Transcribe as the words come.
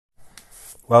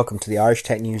Welcome to the Irish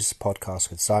Tech News podcast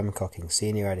with Simon Cocking,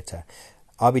 Senior Editor.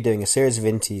 I'll be doing a series of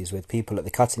interviews with people at the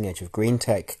cutting edge of green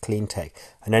tech, clean tech,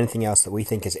 and anything else that we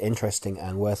think is interesting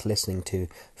and worth listening to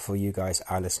for you guys,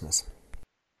 our listeners.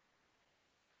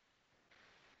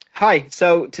 Hi,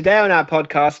 so today on our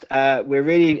podcast, we're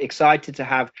really excited to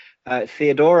have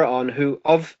Theodora on, who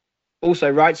also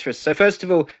writes for us. So first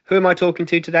of all, who am I talking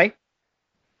to today?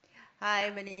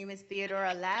 Hi, my name is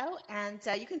Theodora Lau, and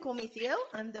you can call me Theo.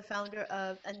 I'm the founder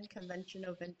of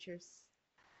Unconventional Ventures.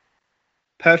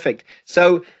 Perfect.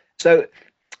 So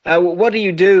what do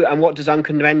you do, and what does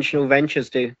Unconventional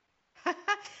Ventures do?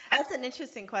 That's an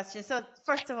interesting question. So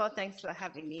first of all, thanks for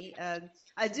having me.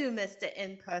 I do miss the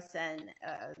in-person,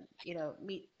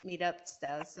 meet-up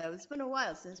stuff. So it's been a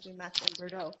while since we met in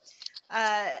Bordeaux.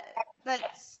 But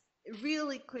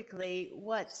really quickly,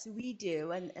 what we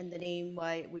do, and the name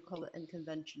why we call it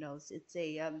Unconventionals,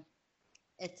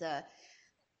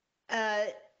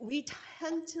 we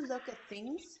tend to look at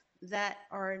things that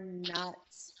are not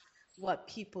what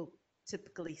people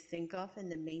typically think of in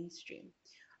the mainstream.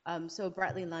 So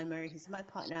Bradley Limer, he's my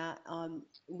partner.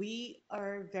 We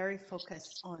are very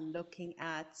focused on looking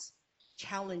at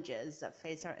challenges that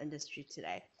face our industry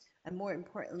today, and more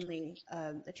importantly,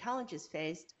 the challenges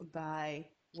faced by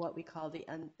what we call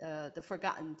the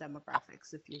forgotten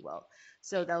demographics, if you will.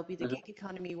 So that'll be the gig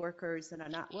economy workers that are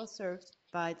not well served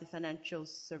by the financial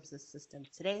services system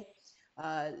today.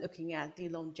 Looking at the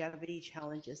longevity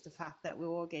challenges, the fact that we're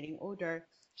all getting older,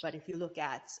 but if you look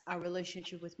at our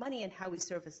relationship with money and how we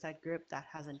service that group, that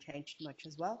hasn't changed much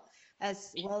as well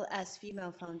as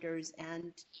female founders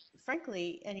and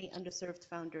frankly, any underserved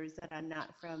founders that are not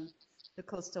from the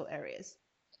coastal areas.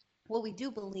 What we do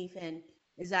believe in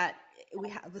is that we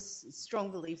have a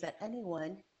strong belief that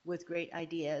anyone with great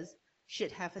ideas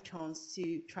should have a chance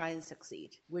to try and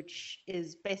succeed, which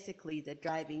is basically the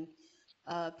driving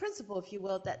principle, if you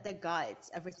will, that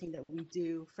guides everything that we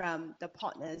do, from the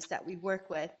partners that we work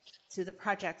with to the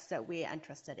projects that we're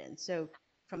interested in. So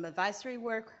from advisory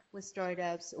work with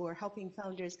startups or helping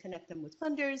founders connect them with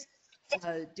funders,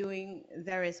 doing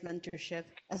various mentorship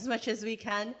as much as we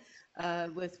can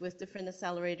with different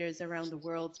accelerators around the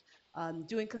world,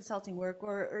 doing consulting work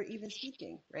or even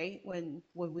speaking, right? When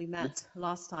we met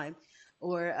last time,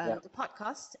 or the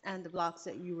podcast and the blogs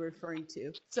that you were referring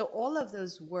to. So all of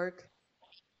those work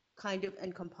kind of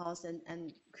encompass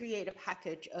and create a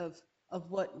package of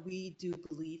what we do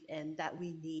believe in that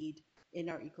we need in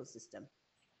our ecosystem.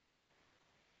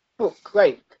 Oh,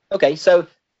 great. Okay, so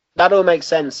that all makes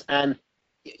sense. And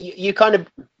you kind of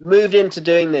moved into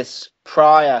doing this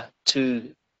prior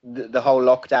to the whole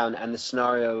lockdown and the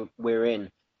scenario we're in.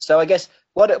 So I guess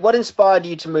what inspired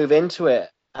you to move into it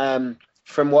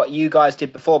from what you guys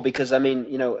did before? Because I mean,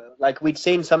 like we'd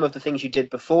seen some of the things you did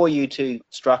before you two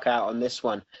struck out on this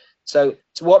one. So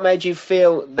what made you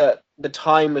feel that the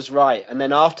time was right? And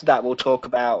then after that, we'll talk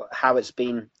about how it's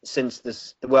been since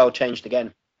the world changed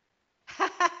again.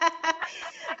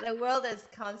 The world is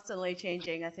constantly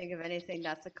changing. I think if anything,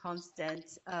 that's a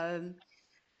constant.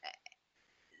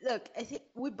 Look, I think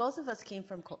we both of us came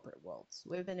from corporate worlds.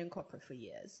 We've been in corporate for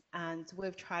years, and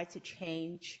we've tried to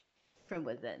change from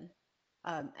within.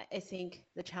 I think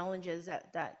the challenges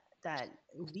that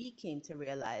we came to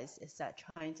realize is that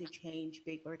trying to change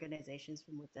big organizations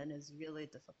from within is really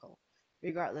difficult,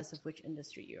 regardless of which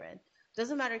industry you're in.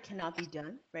 Doesn't matter, it cannot be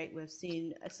done, right? We've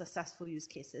seen successful use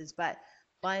cases, but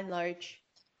by and large,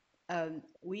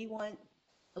 we want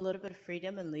a little bit of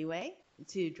freedom and leeway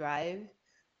to drive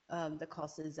the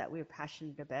causes that we're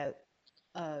passionate about.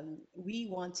 We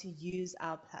want to use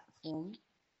our platform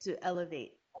to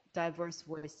elevate diverse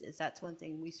voices. That's one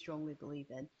thing we strongly believe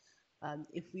in.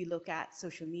 If we look at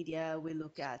social media, we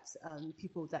look at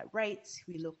people that write,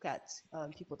 we look at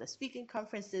people that speak in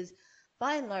conferences,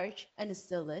 by and large, and it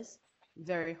still is,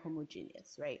 very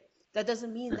homogeneous, right? That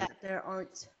doesn't mean that there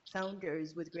aren't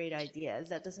founders with great ideas.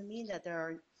 That doesn't mean that there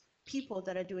aren't people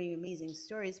that are doing amazing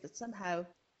stories, but somehow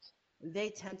they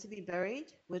tend to be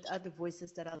buried with other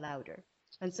voices that are louder.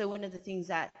 And so one of the things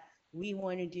that we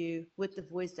want to do with the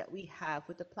voice that we have,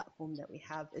 with the platform that we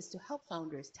have, is to help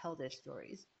founders tell their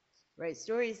stories, right?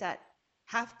 Stories that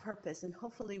have purpose and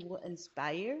hopefully will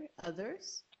inspire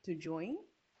others to join,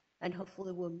 and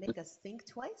hopefully will make us think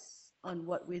twice on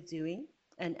what we're doing,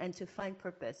 and to find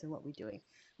purpose in what we're doing.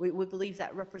 We believe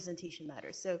that representation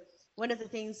matters. So one of the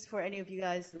things for any of you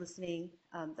guys listening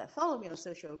that follow me on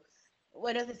social,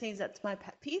 one of the things that's my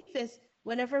pet peeve is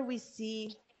whenever we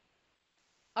see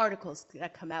articles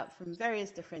that come out from various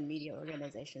different media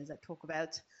organizations that talk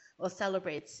about or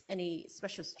celebrates any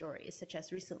special stories, such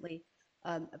as recently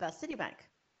about Citibank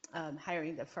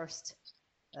hiring their first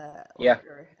Yeah.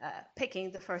 or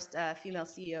picking the first female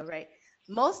CEO, right?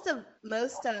 Most of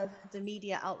the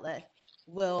media outlet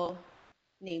will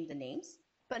name the names,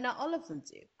 but not all of them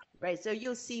do, right? So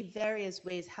you'll see various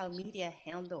ways how media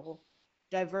handle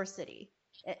diversity.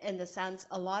 In the sense,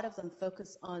 a lot of them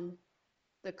focus on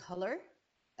the color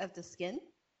of the skin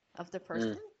of the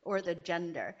person or the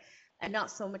gender, and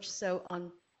not so much so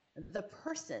on the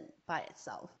person by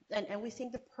itself. And we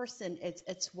think the person,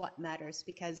 it's what matters,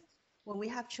 because when we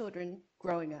have children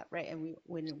growing up, right, and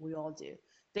when we all do,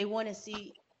 they want to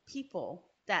see people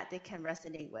that they can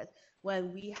resonate with.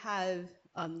 When we have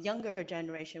younger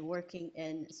generation working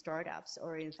in startups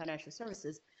or in financial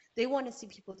services, they want to see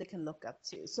people they can look up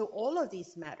to. So all of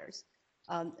these matters.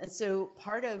 And so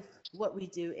part of what we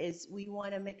do is we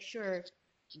want to make sure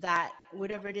that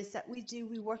whatever it is that we do,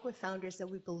 we work with founders that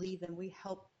we believe in. We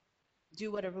help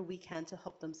do whatever we can to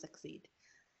help them succeed.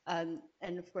 And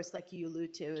of course, like you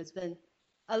allude to, it's been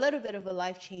a little bit of a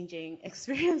life-changing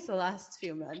experience the last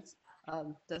few months.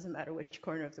 Doesn't matter which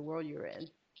corner of the world you're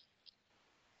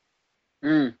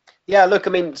in. Yeah, look, I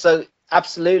mean, so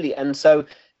absolutely. And so,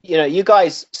 you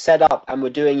guys set up and were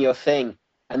doing your thing,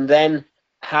 and then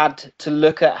had to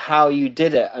look at how you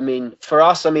did it. I mean, for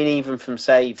us, I mean, even from,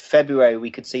 say, February, we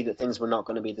could see that things were not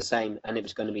going to be the same and it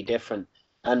was going to be different.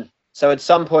 And so at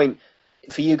some point,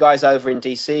 for you guys over in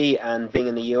DC and being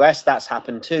in the US, that's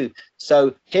happened too.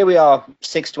 So here we are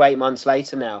 6 to 8 months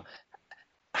later now.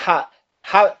 How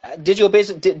did your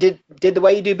business, did the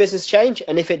way you do business change?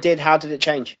 And if it did, how did it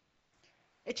change?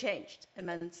 It changed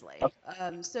immensely.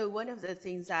 So one of the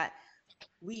things that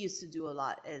we used to do a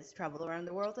lot is travel around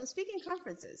the world and speak in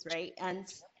conferences, right? And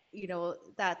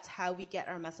that's how we get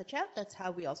our message out. That's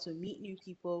how we also meet new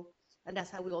people, and that's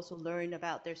how we also learn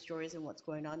about their stories and what's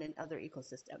going on in other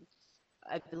ecosystems.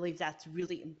 I believe that's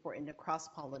really important, the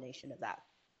cross-pollination of that.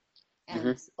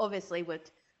 And obviously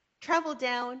with travel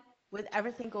down, with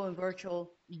everything going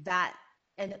virtual, that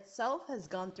in itself has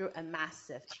gone through a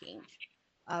massive change.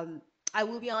 I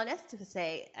will be honest to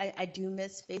say I do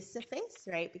miss face-to-face,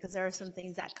 right? Because there are some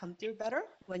things that come through better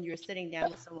when you're sitting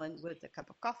down with someone with a cup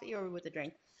of coffee or with a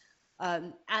drink.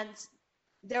 And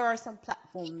there are some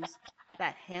platforms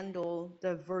that handle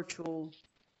the virtual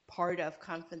part of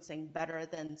conferencing better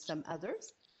than some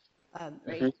others,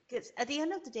 right? Because at the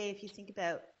end of the day, if you think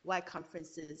about why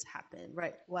conferences happen,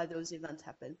 right, why those events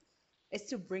happen, it's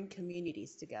to bring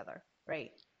communities together,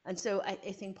 right? And so I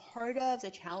think part of the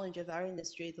challenge of our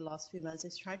industry the last few months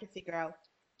is trying to figure out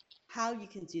how you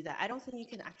can do that. I don't think you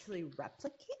can actually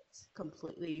replicate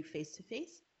completely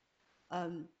face-to-face.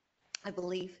 I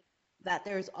believe that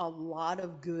there's a lot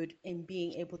of good in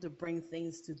being able to bring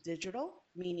things to digital,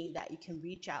 meaning that you can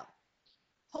reach out,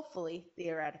 hopefully,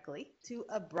 theoretically, to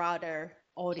a broader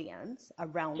audience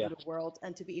around the world,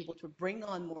 and to be able to bring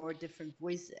on more different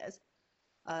voices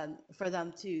for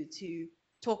them to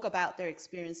talk about their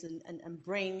experience and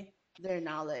bring their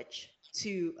knowledge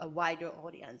to a wider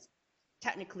audience.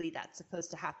 Technically, that's supposed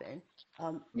to happen.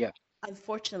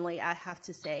 Unfortunately, I have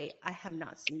to say, I have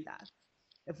not seen that.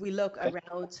 If we look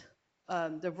around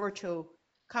the virtual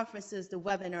conferences, the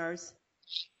webinars,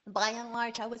 by and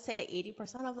large, I would say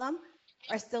 80% of them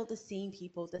are still the same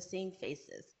people, the same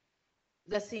faces,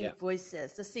 the same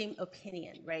voices, the same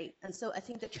opinion, right? And so I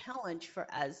think the challenge for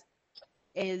us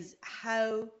is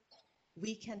how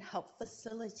we can help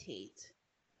facilitate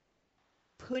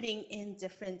putting in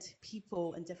different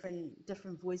people and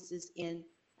different voices in,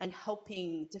 and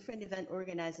helping different event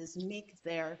organizers make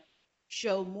their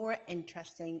show more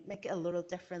interesting, make it a little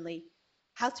differently,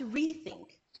 how to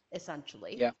rethink,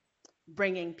 essentially,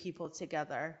 bringing people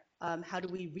together. How do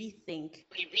we rethink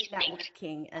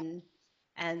networking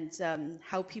and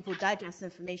how people digest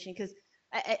information? Because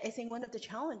I think one of the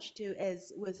challenge too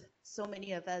is with so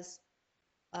many of us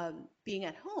being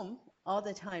at home all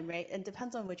the time, right? And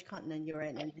depends on which continent you're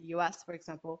in. In the US, for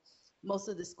example, most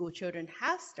of the school children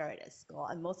have started school,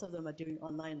 and most of them are doing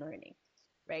online learning,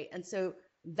 right? And so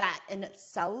that in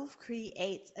itself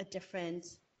creates a different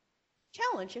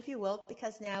challenge, if you will,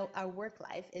 because now our work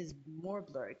life is more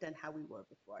blurred than how we were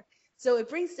before. So it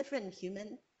brings different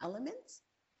human elements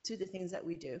to the things that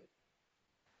we do.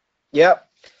 Yeah,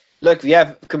 look,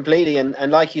 completely.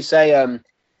 And like you say,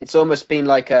 it's almost been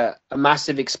like a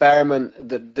massive experiment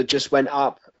that just went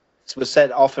up, was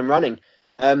set off and running.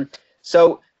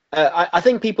 So I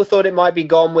think people thought it might be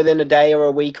gone within a day or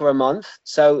a week or a month.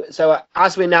 So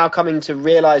as we're now coming to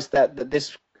realize that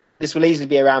this will easily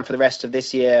be around for the rest of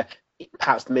this year,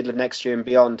 perhaps the middle of next year and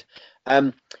beyond.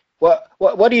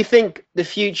 What do you think the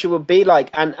future will be like?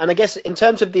 And I guess in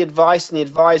terms of the advice and the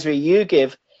advisory you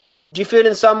give, do you feel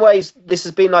in some ways this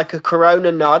has been like a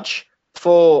corona nudge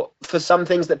for some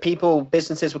things that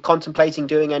businesses were contemplating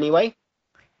doing anyway?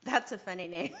 That's a funny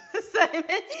name, Simon.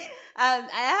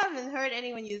 I haven't heard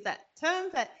anyone use that term,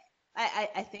 but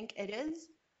I think it is.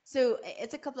 So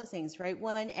it's a couple of things, right?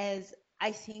 One is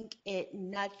I think it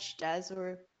nudged us,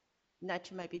 or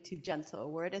nudge might be too gentle a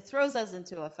word. It throws us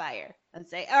into a fire and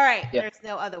say, all right, Yeah. there's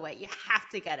no other way. You have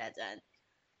to get it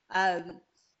done.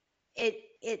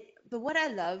 But what I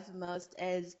love most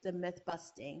is the myth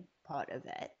busting part of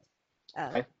it.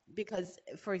 Okay. Because,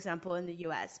 for example, in the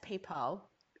US, PayPal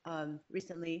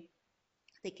recently,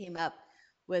 they came up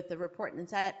with a report and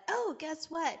said, oh, guess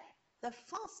what? The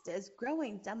fastest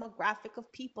growing demographic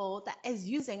of people that is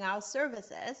using our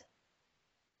services,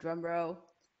 drum roll,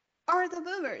 are the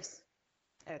boomers.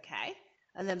 Okay.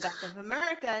 And then Bank of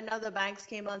America and other banks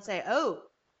came on and say, oh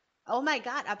my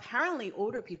God, apparently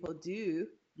older people do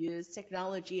use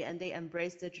technology and they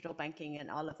embrace digital banking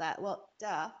and all of that. Well,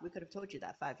 duh, we could have told you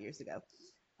that 5 years ago.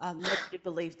 Nobody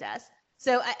believed us.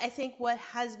 So I think what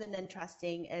has been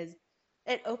interesting is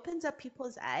it opens up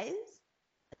people's eyes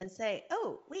and say,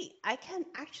 oh, wait, I can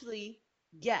actually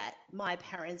get my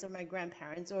parents or my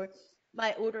grandparents or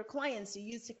my older clients to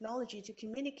use technology to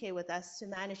communicate with us, to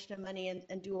manage their money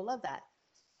and do all of that.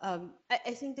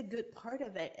 I think the good part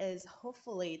of it is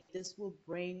hopefully this will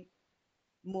bring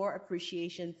more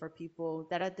appreciation for people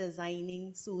that are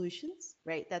designing solutions,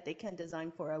 right? That they can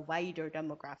design for a wider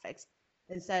demographics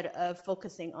instead of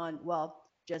focusing on, well,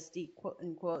 just the quote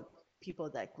unquote people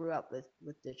that grew up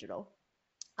with digital.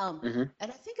 Mm-hmm.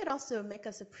 And I think it also make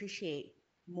us appreciate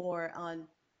more on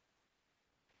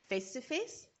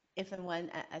face-to-face, if and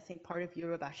when I think part of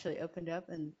Europe actually opened up,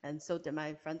 and so did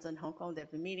my friends in Hong Kong.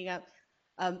 They've been meeting up.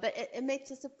 But it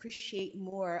makes us appreciate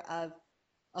more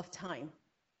of time.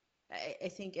 I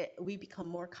think we become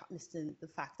more cognizant of the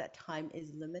fact that time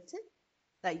is limited,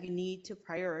 that you need to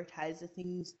prioritize the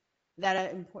things that are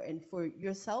important for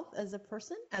yourself as a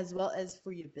person, as well as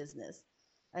for your business.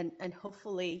 And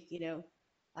hopefully,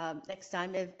 next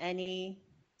time if any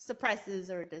surprises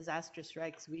or disaster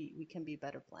strikes, we can be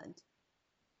better planned.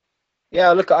 Yeah,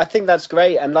 look, I think that's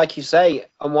great. And like you say,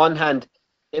 on one hand,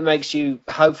 it makes you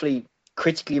hopefully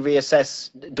critically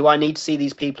reassess, do I need to see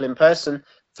these people in person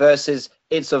versus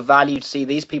it's of value to see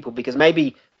these people? Because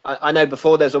maybe I know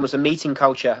before there's almost a meeting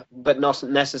culture, but not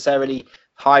necessarily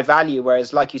high value.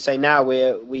 Whereas, like you say now,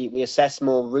 we assess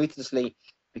more ruthlessly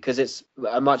because it's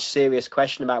a much serious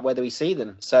question about whether we see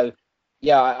them. So,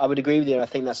 yeah, I would agree with you. I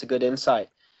think that's a good insight.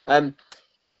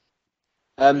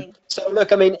 So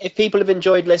look, I mean, if people have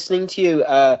enjoyed listening to you,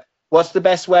 what's the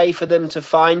best way for them to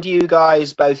find you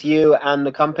guys, both you and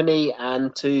the company,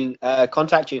 and to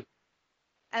contact you?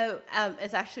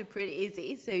 It's actually pretty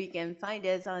easy. So you can find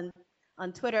us on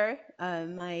Twitter.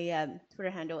 My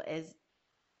Twitter handle is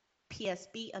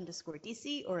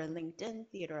PSB_DC, or on LinkedIn,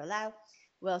 Theodora Lau.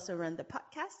 We also run the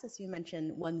podcast, as you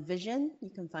mentioned, One Vision. You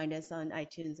can find us on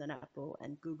iTunes and Apple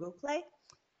and Google Play.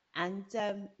 And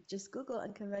just Google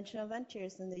Unconventional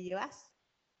Ventures in the US.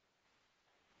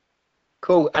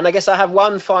 Cool. And I guess I have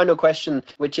one final question,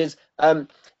 which is,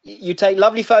 you take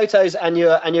lovely photos, and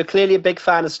you're clearly a big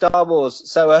fan of Star Wars.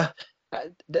 So,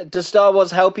 does Star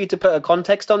Wars help you to put a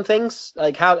context on things?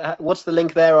 Like, what's the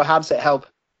link there, or how does it help?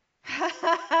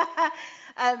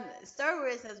 Star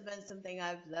Wars has been something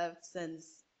I've loved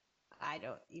since I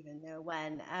don't even know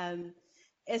when.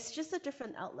 It's just a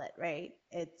different outlet, right?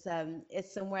 It's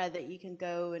somewhere that you can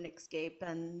go and escape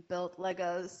and build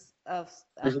Legos of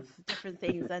different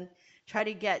things and try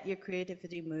to get your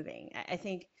creativity moving. I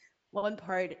think one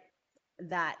part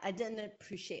that I didn't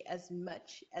appreciate as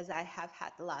much as I have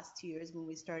had the last 2 years when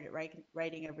we started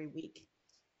writing every week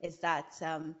is that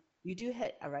you do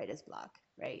hit a writer's block,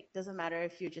 right? Doesn't matter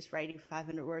if you're just writing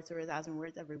 500 words or 1,000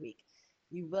 words every week.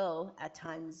 You will at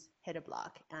times hit a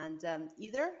block, and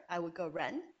either I would go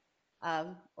run,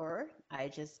 or I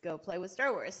just go play with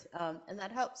Star Wars, and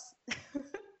that helps.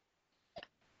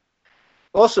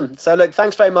 Awesome. So look,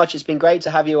 thanks very much. It's been great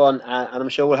to have you on, and I'm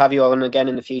sure we'll have you on again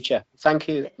in the future. Thank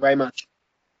you very much.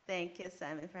 Thank you,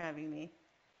 Simon, for having me.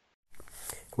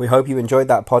 We hope you enjoyed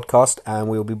that podcast, and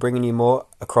we will be bringing you more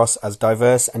across as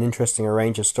diverse and interesting a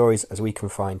range of stories as we can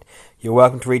find. You're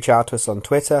welcome to reach out to us on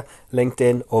Twitter,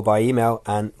 LinkedIn, or by email,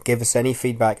 and give us any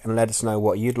feedback and let us know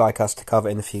what you'd like us to cover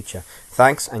in the future.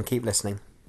 Thanks, and keep listening.